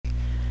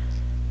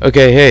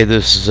Okay, hey,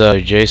 this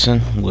is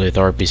Jason with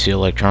RPC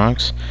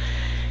Electronics,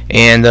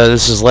 and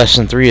this is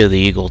lesson 3 of the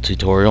Eagle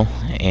tutorial,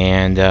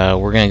 and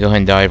we're going to go ahead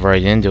and dive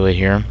right into it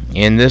here.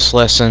 In this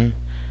lesson,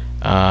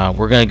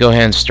 we're going to go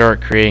ahead and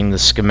start creating the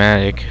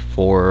schematic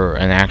for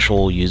an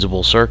actual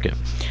usable circuit,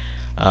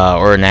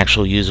 or an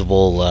actual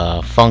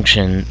usable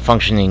functioning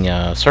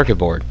circuit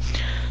board.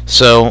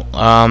 So,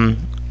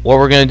 what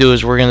we're going to do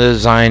is we're going to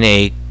design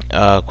a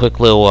quick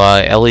little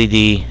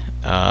LED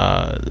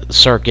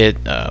circuit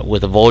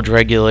with a voltage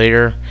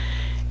regulator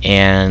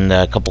and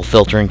a couple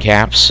filtering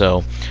caps.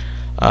 So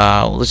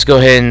let's go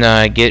ahead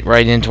and get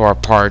right into our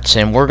parts,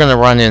 and we're going to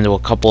run into a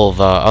couple of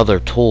other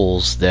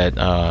tools that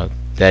I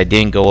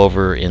didn't go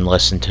over in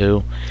lesson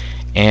 2,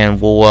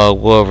 and we'll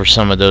go over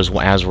some of those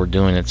as we're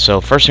doing it. So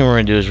first thing we're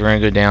going to do is we're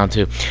going to go down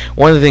to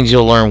one of the things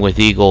you'll learn with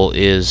Eagle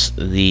is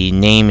the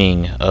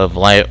naming of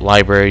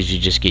libraries. You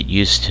just get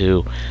used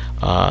to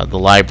the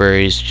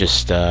libraries,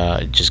 just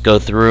go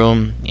through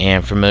them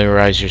and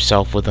familiarize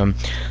yourself with them.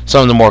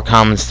 Some of the more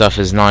common stuff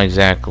is not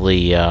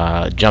exactly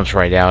jumps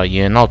right out at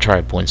you, and I'll try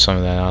to point some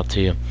of that out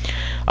to you.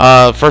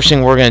 First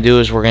thing we're going to do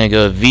is we're going to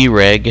go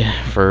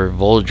VReg for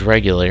voltage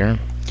regulator,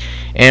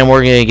 and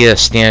we're going to get a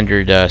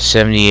standard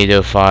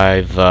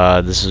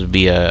 7805. This would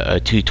be a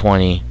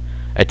 220,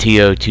 a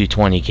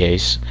TO220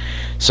 case.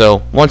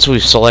 So once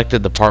we've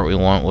selected the part we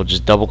want, we'll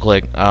just double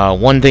click.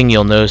 One thing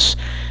you'll notice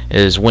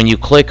is when you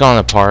click on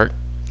a part,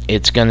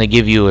 it's going to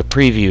give you a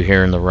preview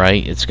here on the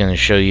right. It's going to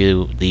show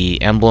you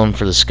the emblem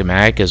for the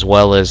schematic as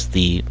well as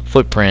the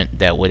footprint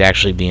that would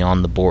actually be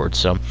on the board.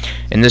 So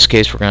in this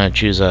case, we're going to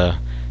choose a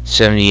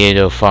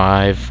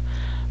 7805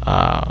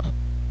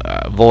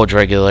 voltage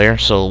regulator.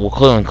 So we'll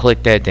go and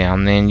click that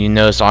down, and you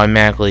notice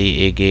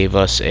automatically it gave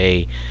us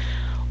a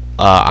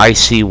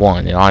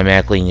IC1. It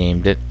automatically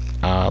named it.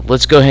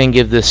 Let's go ahead and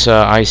give this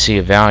IC a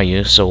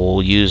value. So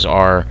we'll use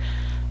our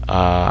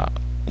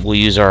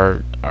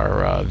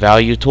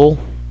value tool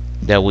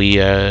that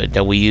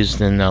we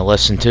used in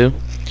lesson 2,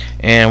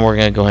 and we're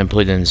going to go ahead and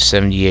put it in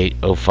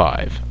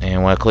 7805.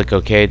 And when I click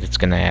OK, that's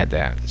going to add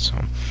that. So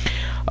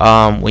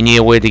we need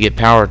a way to get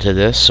power to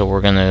this, so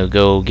we're going to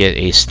go get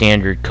a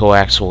standard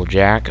coaxial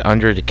jack.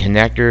 Under the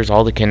connectors,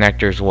 all the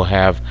connectors will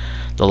have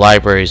the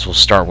libraries will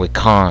start with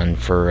con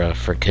for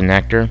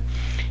connector,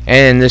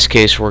 and in this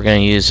case we're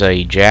going to use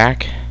a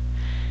jack,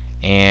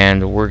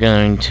 and we're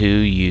going to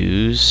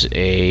use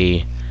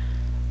a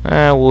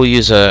we'll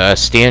use a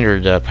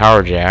standard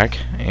power jack,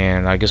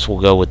 and I guess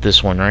we'll go with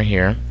this one right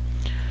here.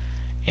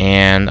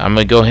 And I'm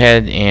going to go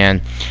ahead,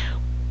 and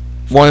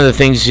one of the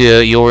things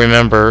you'll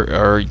remember,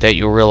 or that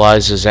you'll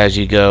realize, is as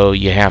you go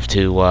you have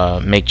to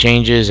make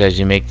changes as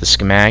you make the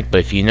schematic, but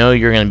if you know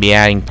you're going to be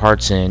adding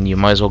parts in, you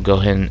might as well go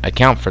ahead and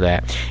account for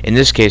that. In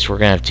this case we're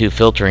going to have two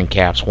filtering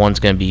caps. One's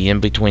going to be in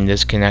between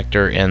this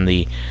connector and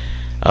the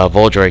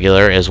voltage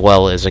regulator, as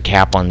well as a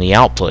cap on the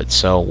output.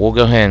 So we'll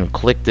go ahead and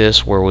click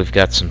this where we've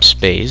got some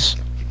space,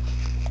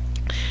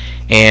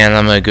 and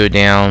I'm going to go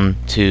down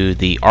to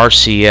the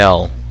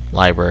RCL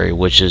library,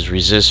 which is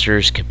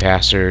resistors,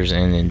 capacitors,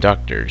 and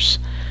inductors.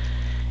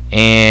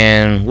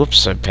 And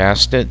whoops, I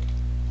passed it.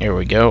 Here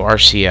we go,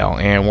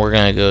 RCL, and we're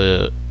going to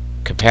go to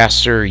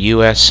capacitor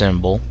US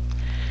symbol,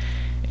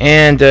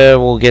 and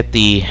we'll get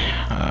the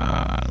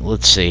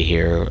let's see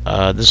here,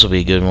 this will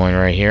be a good one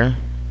right here.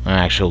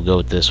 Actually, we'll go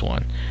with this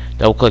one.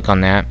 Double click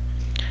on that,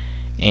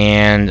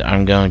 and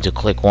I'm going to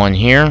click one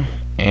here,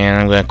 and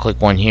I'm going to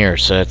click one here.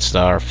 So that's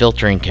our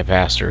filtering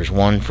capacitors,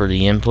 one for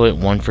the input,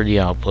 one for the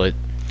output.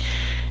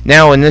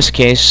 Now in this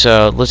case,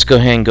 let's go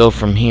ahead and go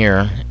from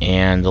here,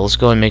 and let's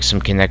go and make some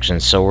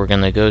connections. So we're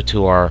going to go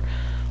to our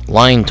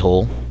line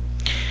tool,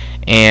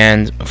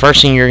 and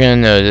first thing you're going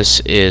to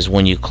notice is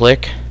when you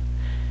click,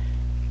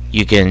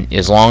 you can,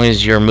 as long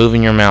as you're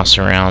moving your mouse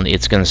around,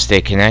 it's going to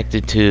stay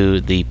connected to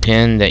the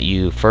pin that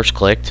you first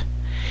clicked,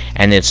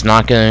 and it's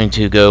not going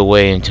to go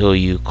away until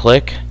you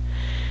click.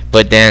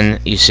 But then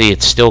you see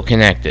it's still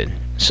connected.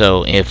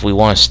 So if we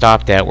want to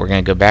stop that, we're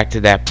going to go back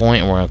to that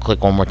point, and we're going to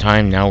click one more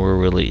time. Now we're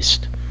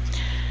released.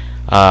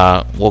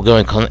 We'll go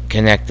and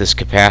connect this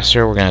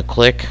capacitor. We're going to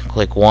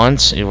click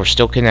once, and we're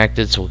still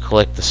connected, so we'll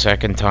click the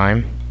second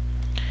time.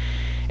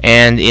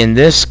 And in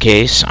this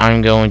case,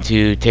 I'm going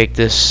to take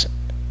this,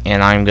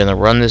 and I'm going to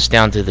run this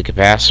down to the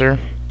capacitor,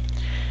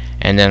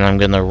 and then I'm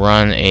going to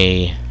run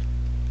a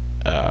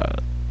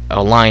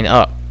line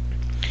up,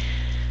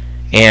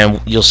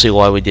 and you'll see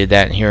why we did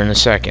that here in a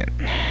second.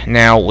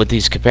 Now with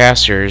these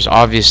capacitors,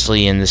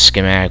 obviously in this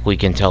schematic we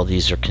can tell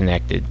these are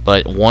connected,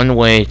 but one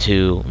way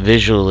to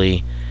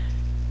visually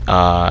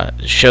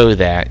show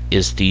that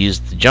is to use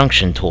the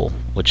junction tool,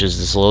 which is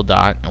this little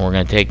dot, and we're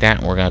going to take that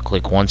and we're going to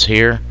click once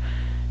here,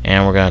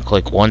 and we're going to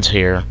click once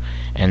here,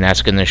 and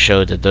that's going to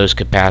show that those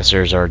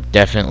capacitors are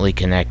definitely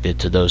connected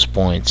to those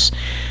points.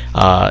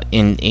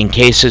 In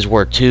cases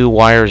where two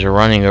wires are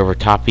running over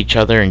top each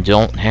other and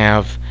don't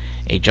have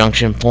a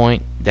junction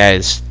point, that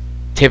is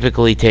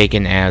typically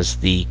taken as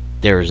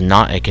there is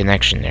not a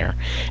connection there,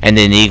 and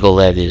in Eagle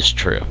that is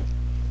true.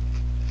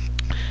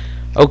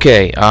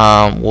 Okay,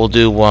 we'll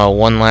do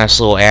one last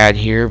little ad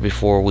here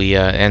before we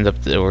end up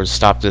or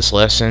stop this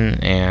lesson,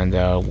 and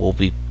we'll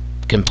be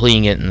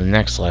completing it in the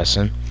next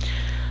lesson.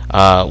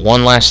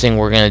 One last thing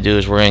we're going to do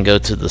is we're going to go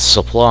to the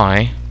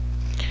supply,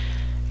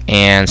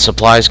 and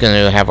supply is going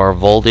to have our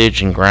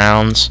voltage and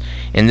grounds.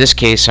 In this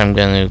case, I'm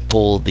going to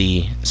pull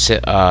the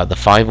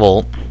 5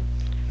 volt,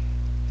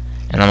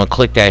 and I'm going to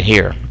click that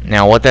here.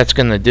 Now, what that's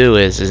going to do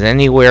is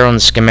anywhere on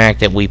the schematic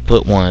that we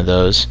put one of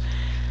those,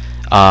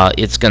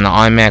 it's going to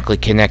automatically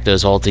connect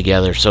those all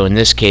together. So in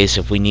this case,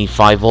 if we need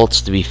 5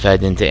 volts to be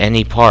fed into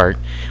any part,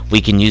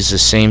 we can use the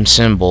same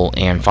symbol,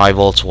 and 5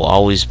 volts will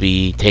always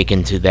be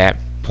taken to that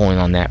point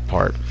on that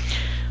part.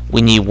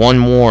 We need one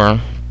more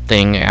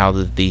thing out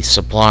of the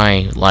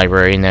supply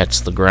library, and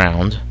that's the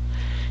ground.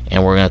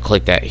 And we're going to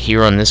click that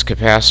here on this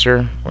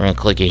capacitor. We're going to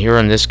click it here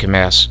on this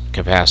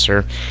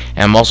capacitor,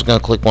 and I'm also going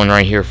to click one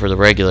right here for the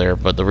regulator.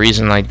 But the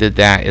reason I did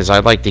that is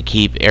I like to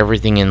keep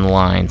everything in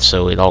line,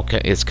 so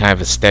it's kind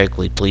of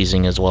aesthetically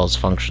pleasing as well as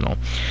functional.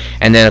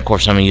 And then of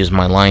course I'm going to use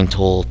my line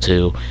tool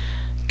to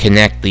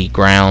connect the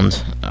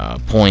ground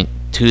point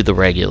to the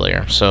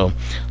regulator. So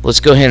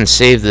let's go ahead and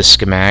save this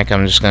schematic.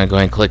 I'm just going to go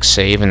ahead and click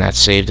save, and that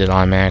saved it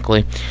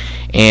automatically.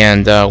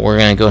 And we're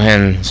going to go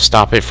ahead and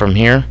stop it from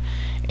here.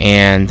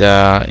 And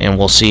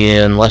we'll see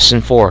you in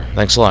lesson 4.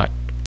 Thanks a lot.